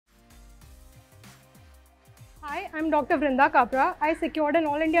Hi, I'm Dr. Vrinda Kabra. I secured an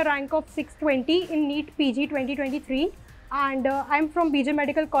All India rank of 620 in NEET PG 2023 and I'm from BJ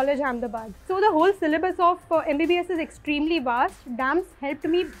Medical College, Ahmedabad. So the whole syllabus of MBBS is extremely vast. DAMS helped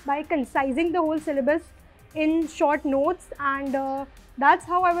me by concising the whole syllabus in short notes and that's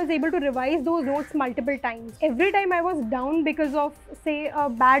how I was able to revise those notes multiple times. Every time I was down because of say a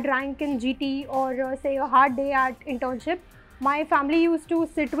bad rank in GT or say a hard day at internship, my family used to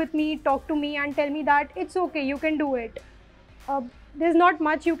sit with me, talk to me and tell me that it's okay, you can do it. There's not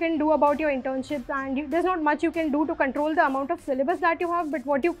much you can do about your internships and there's not much you can do to control the amount of syllabus that you have, but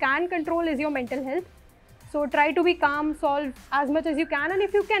what you can control is your mental health. So try to be calm, solve as much as you can, and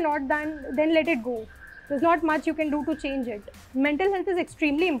if you cannot, then let it go. There's not much you can do to change it. Mental health is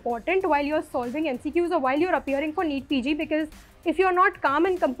extremely important while you're solving MCQs or while you're appearing for NEET PG, because if you're not calm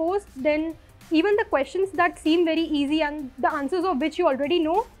and composed, then even the questions that seem very easy and the answers of which you already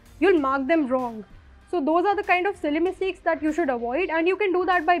know, you'll mark them wrong. So those are the kind of silly mistakes that you should avoid, and you can do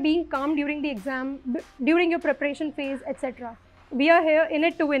that by being calm during the exam, during your preparation phase, etc. We are here in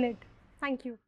it to win it. Thank you.